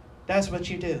 That's what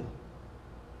you do.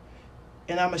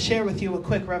 And I'm going to share with you a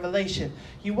quick revelation.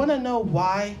 You want to know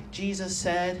why Jesus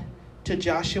said to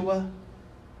Joshua?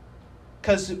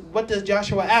 Because what does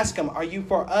Joshua ask him? Are you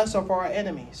for us or for our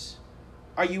enemies?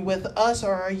 Are you with us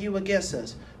or are you against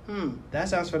us? That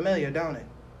sounds familiar, don't it?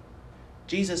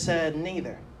 Jesus said,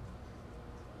 neither.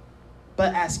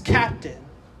 But as captain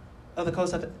of the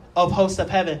host of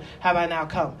heaven have I now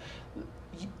come.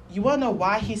 You want to know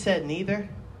why he said neither?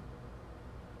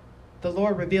 The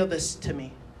Lord revealed this to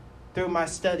me through my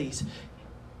studies.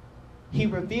 He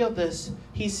revealed this.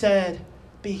 He said,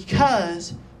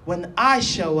 because when I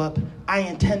show up, I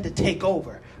intend to take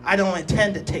over. I don't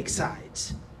intend to take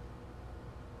sides.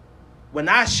 When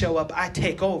I show up, I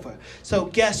take over. So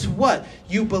guess what?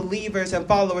 You believers and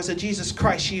followers of Jesus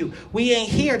Christ, we ain't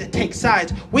here to take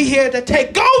sides. We here to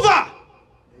take over.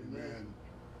 Amen.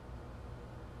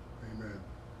 Amen.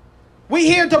 We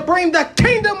here to bring the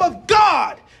kingdom of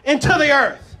God into the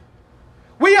earth.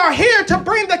 We are here to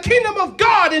bring the kingdom of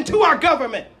God into our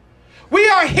government. We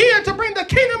are here to bring the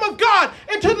kingdom of God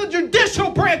into the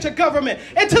judicial branch of government,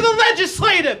 into the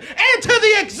legislative, and to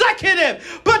the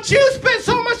executive. But you spend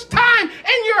so much time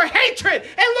in your hatred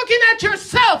and looking at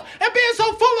yourself and being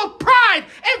so full of pride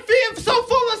and being so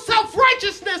full of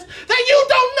self-righteousness that you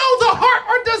don't know the heart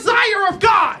or desire of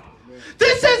God.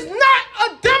 This is not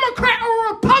a Democrat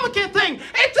or Republican thing.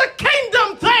 It's a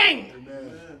kingdom thing.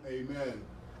 Amen. Amen.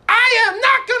 I am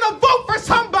not going to vote for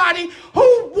somebody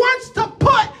who wants to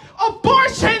put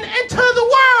abortion into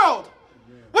the world,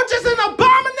 which is an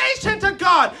abomination to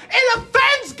God. It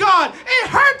offends God. It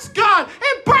hurts God.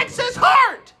 It breaks his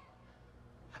heart.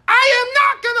 I am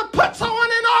not going to put someone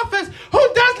in office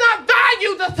who does not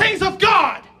value the things of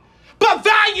God, but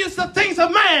values the things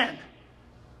of man.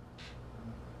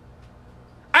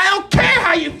 I don't care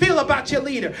how you feel about your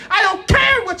leader. I don't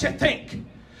care what you think.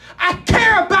 I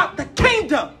care about the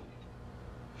kingdom.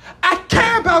 I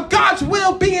care about God's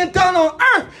will being done on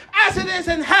earth as it is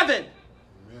in heaven.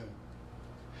 Amen.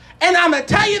 And I'm going to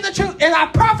tell you the truth. And I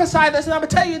prophesy this and I'm going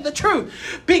to tell you the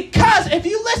truth. Because if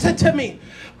you listen to me,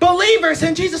 believers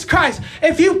in Jesus Christ,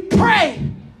 if you pray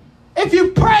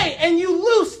and you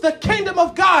loose the kingdom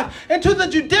of God into the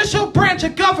judicial branch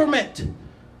of government,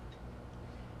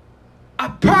 I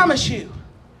promise you,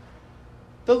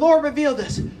 the Lord revealed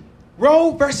this.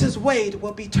 Roe versus Wade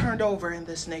will be turned over in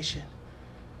this nation.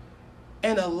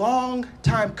 And a long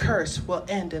time curse will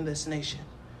end in this nation.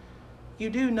 You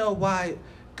do know why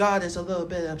God is a little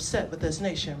bit upset with this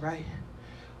nation, right?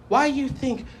 Why you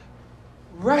think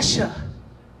Russia,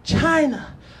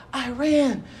 China,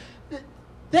 Iran,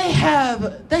 they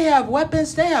have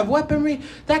weapons, they have weaponry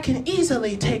that can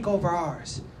easily take over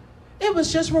ours. It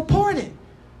was just reported.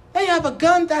 They have a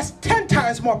gun that's 10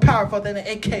 times more powerful than an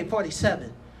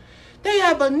AK-47. They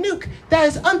have a nuke that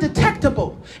is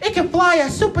undetectable. It can fly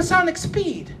at supersonic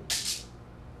speed.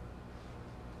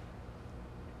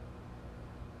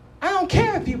 I don't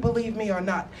care if you believe me or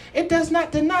not. It does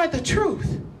not deny the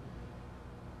truth.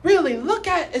 Really, look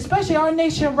at especially our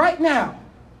nation right now.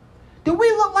 Do we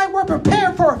look like we're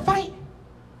prepared for a fight?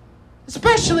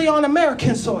 Especially on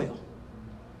American soil.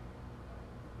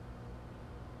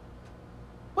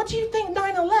 What do you think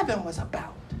 9/11 was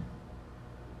about?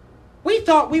 We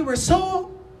thought we were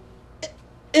so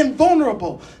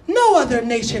invulnerable. No other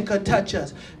nation could touch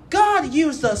us. God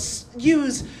used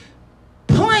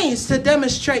planes to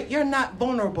demonstrate you're not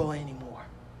vulnerable anymore.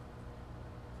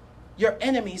 Your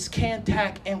enemies can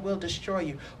attack and will destroy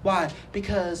you. Why?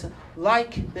 Because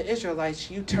like the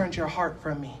Israelites, you turned your heart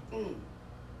from me.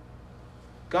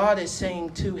 God is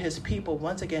saying to his people,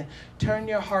 once again, turn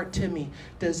your heart to me.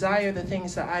 Desire the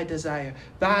things that I desire.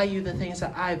 Value the things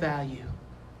that I value.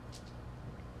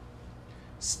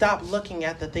 Stop looking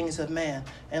at the things of man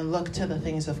and look to the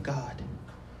things of God.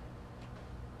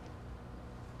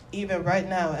 Even right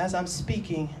now, as I'm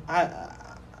speaking,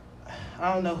 I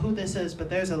don't know who this is, but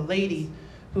there's a lady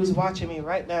who's watching me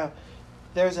right now.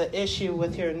 There's an issue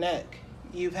with your neck.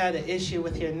 You've had an issue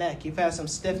with your neck. You've had some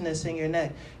stiffness in your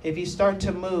neck. If you start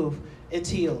to move, it's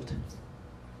healed.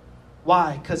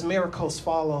 Why? Because miracles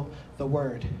follow the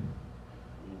word.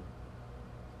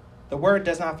 The word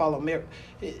does not follow miracles.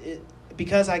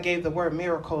 Because I gave the word,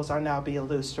 miracles are now being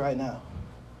loosed right now.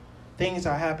 Things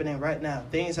are happening right now.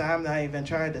 Things I'm not even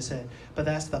trying to say. But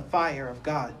that's the fire of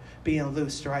God being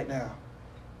loosed right now.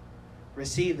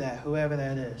 Receive that, whoever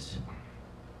that is.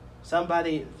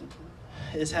 Somebody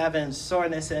is having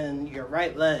soreness in your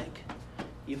right leg.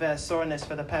 You've had soreness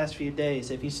for the past few days.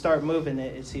 If you start moving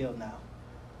it, it's healed now.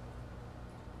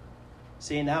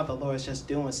 See, now the Lord's just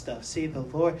doing stuff. See, the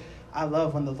Lord, I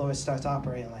love when the Lord starts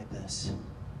operating like this.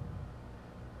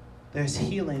 There's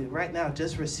healing right now.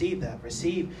 Just receive that.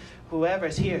 Receive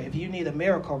whoever's here. If you need a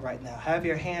miracle right now, have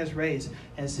your hands raised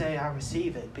and say, I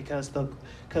receive it, because the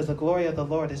glory of the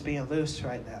Lord is being loosed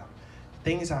right now.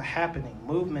 Things are happening.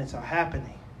 Movements are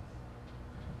happening.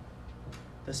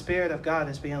 The Spirit of God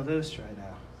is being loosed right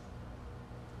now.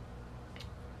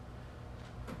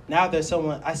 Now there's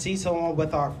someone, I see someone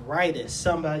with arthritis.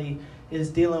 Somebody is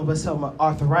dealing with some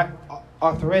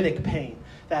arthritic pain.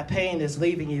 That pain is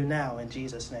leaving you now in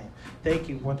Jesus' name. Thank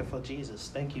you, wonderful Jesus.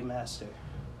 Thank you, Master.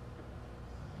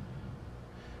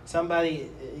 Somebody,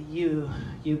 you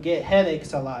get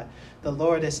headaches a lot. The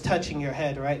Lord is touching your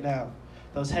head right now.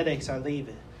 Those headaches are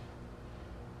leaving.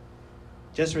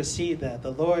 Just receive that.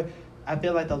 The Lord, I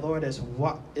feel like the Lord is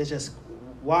just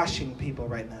washing people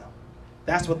right now.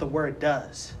 That's what the word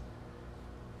does.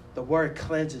 The word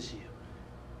cleanses you.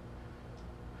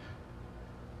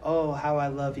 Oh, how I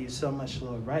love you so much,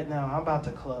 Lord. Right now, I'm about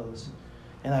to close.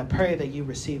 And I pray that you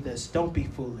receive this. Don't be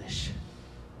foolish.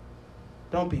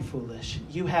 Don't be foolish.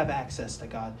 You have access to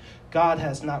God. God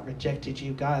has not rejected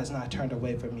you. God has not turned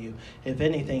away from you. If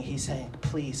anything, he's saying,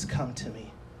 please come to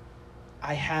me.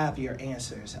 I have your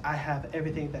answers. I have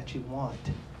everything that you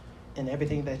want and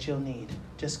everything that you'll need.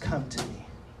 Just come to me.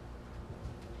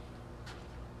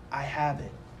 I have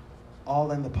it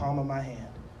all in the palm of my hand.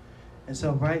 And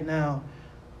so right now,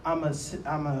 I'm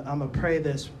a pray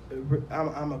this.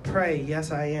 I'm a pray.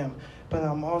 Yes, I am. But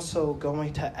I'm also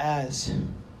going to ask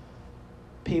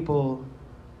people,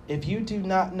 if you do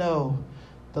not know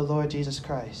the Lord Jesus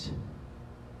Christ,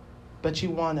 but you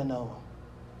want to know him,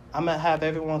 I'm going to have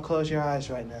everyone close your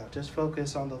eyes right now. Just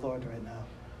focus on the Lord right now.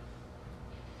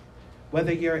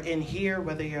 Whether you're in here,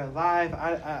 whether you're live,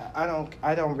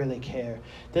 I don't really care.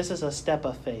 This is a step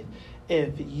of faith.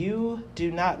 If you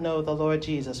do not know the Lord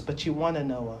Jesus, but you want to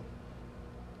know him,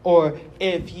 or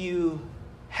if you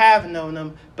have known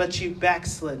him, but you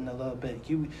backslidden a little bit,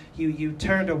 you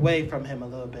turned away from him a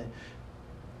little bit,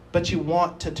 but you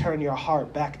want to turn your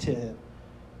heart back to him.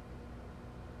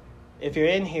 If you're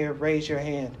in here, raise your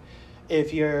hand.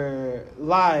 If you're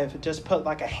live, just put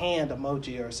like a hand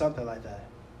emoji or something like that.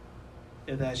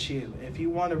 If that's you. If you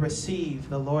want to receive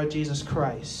the Lord Jesus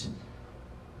Christ,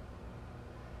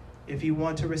 if you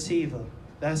want to receive him,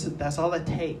 that's all it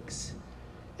takes,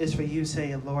 is for you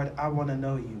saying, Lord, I want to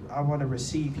know you. I want to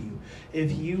receive you.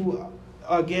 If you,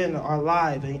 again, are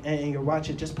live and you're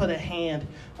watching, just put a hand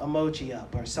emoji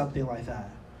up or something like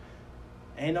that.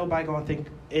 Ain't nobody going to think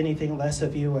anything less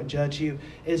of you or judge you.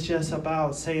 It's just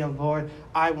about saying, Lord,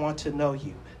 I want to know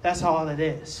you. That's all it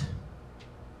is.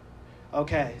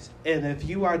 Okay, and if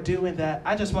you are doing that,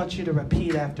 I just want you to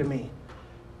repeat after me.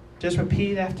 Just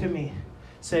repeat after me.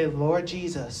 Say, Lord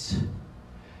Jesus,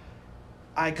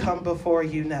 I come before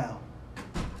you now.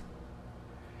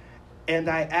 And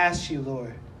I ask you,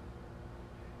 Lord,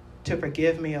 to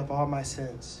forgive me of all my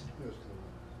sins. Yes, Lord.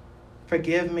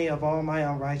 Forgive me of all my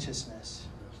unrighteousness.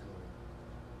 Yes, Lord.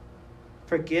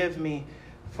 Forgive me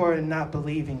for not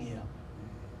believing you.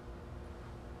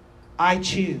 I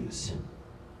choose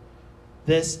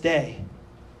this day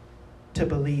to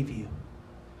believe you.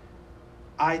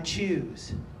 I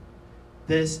choose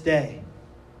this day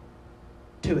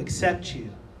to accept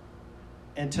you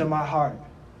into my heart,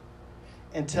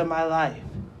 into my life.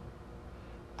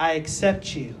 I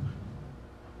accept you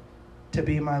to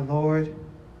be my Lord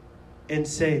and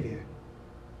Savior.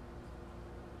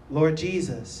 Lord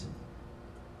Jesus,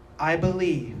 I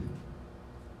believe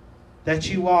that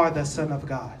you are the Son of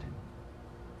God.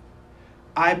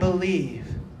 I believe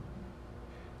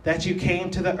that you came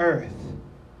to the earth,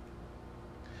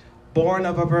 born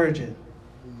of a virgin,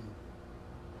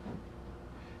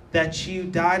 that you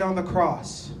died on the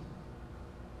cross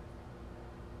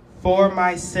for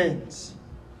my sins.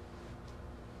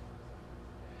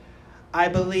 I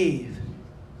believe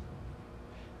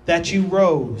that you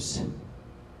rose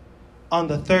on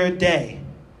the third day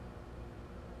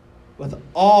with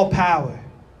all power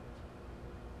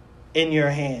in your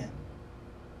hand,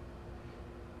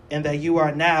 and that you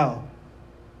are now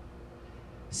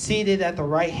seated at the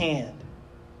right hand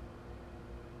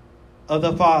of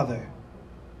the Father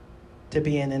to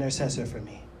be an intercessor for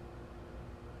me.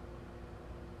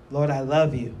 Lord, I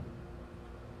love you.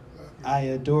 I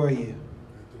adore you.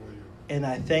 And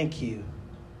I thank you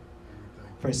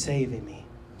for saving me.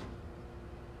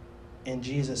 In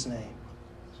Jesus' name.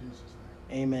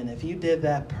 Amen. If you did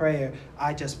that prayer,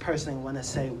 I just personally want to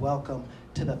say welcome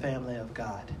to the family of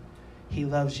God. He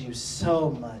loves you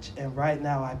so much. And right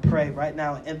now, I pray right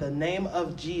now in the name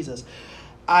of Jesus,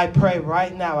 I pray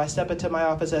right now, I step into my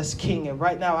office as king, and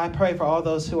right now I pray for all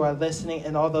those who are listening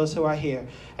and all those who are here.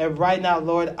 And right now,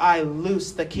 Lord, I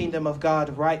loose the kingdom of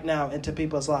God right now into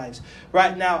people's lives.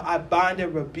 Right now, I bind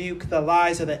and rebuke the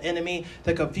lies of the enemy,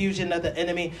 the confusion of the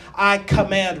enemy. I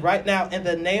command right now in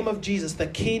the name of Jesus, the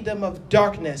kingdom of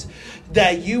darkness,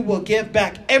 that you will give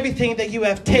back everything that you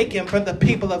have taken from the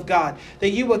people of God,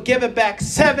 that you will give it back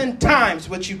 7 times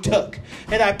what you took.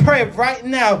 And I pray right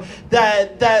now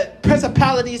that principality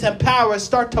principalities and powers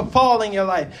start to fall in your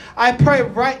life. I pray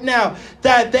right now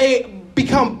that they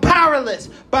become powerless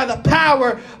by the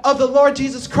power of the Lord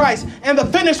Jesus Christ and the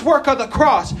finished work of the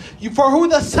cross. For who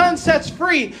the Son sets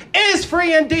free is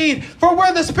free indeed. For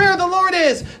where the Spirit of the Lord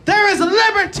is, there is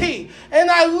liberty. And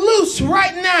I loose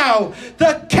right now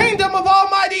the kingdom of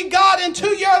Almighty God into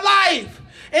your life,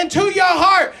 into your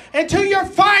heart, into your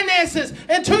finances,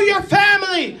 into your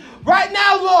family. Right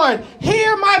now, Lord,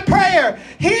 hear my prayer.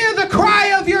 Hear the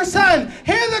cry of your Son.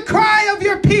 Hear the cry of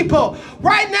your people.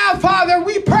 Right now, Father,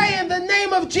 we pray in the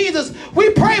name of Jesus.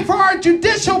 We pray for our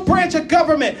judicial branch of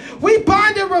government. We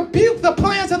bind and rebuke the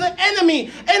plans of the enemy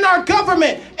in our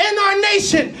government, in our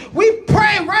nation. We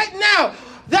pray right now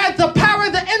that the power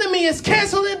of the enemy is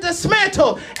canceled and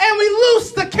dismantled, and we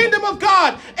loose the kingdom of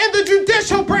God in the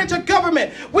judicial branch of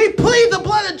government. We plead the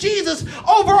blood of Jesus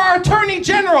over our attorney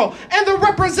general and the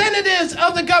representatives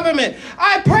of the government.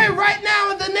 I pray right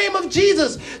now in the name of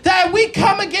Jesus that we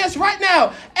come against right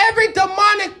now every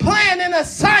demonic plan and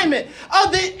assignment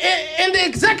of in the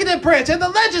executive branch and the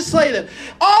legislative,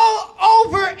 all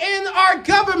over in our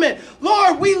government.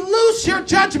 Lord, we loose your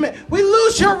judgment. We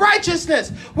loose your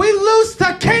righteousness. We loose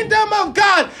the kingdom of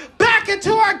God back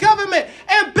into our government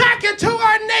and back into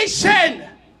our nation.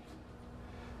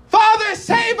 Father,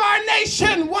 save our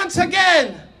nation once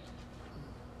again.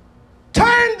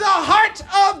 Turn the heart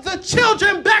of the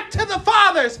children back to the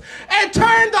fathers, and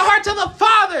turn the hearts of the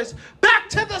fathers back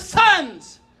to the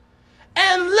sons,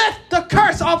 and lift the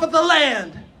curse off of the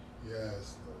land.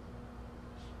 Yes, Lord.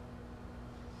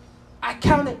 I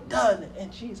count it done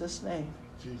in Jesus' name.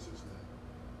 In Jesus' name.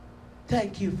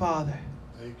 Thank you, Father,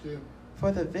 Thank you.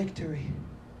 for the victory.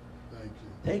 Thank you.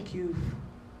 Thank you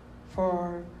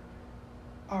for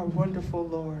our wonderful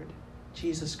Lord,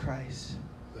 Jesus Christ.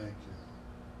 Thank you.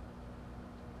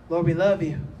 Lord, we love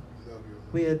you. We love you.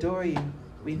 We adore you.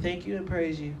 We thank you and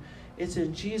praise you. It's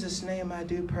in Jesus' name I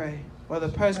do pray. For the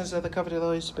presence of the Comforter of the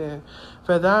Holy Spirit.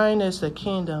 For thine is the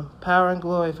kingdom, power, and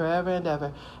glory forever and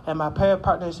ever. And my prayer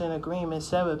partners in agreement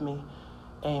said with me,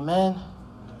 amen,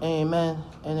 amen,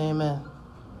 and amen.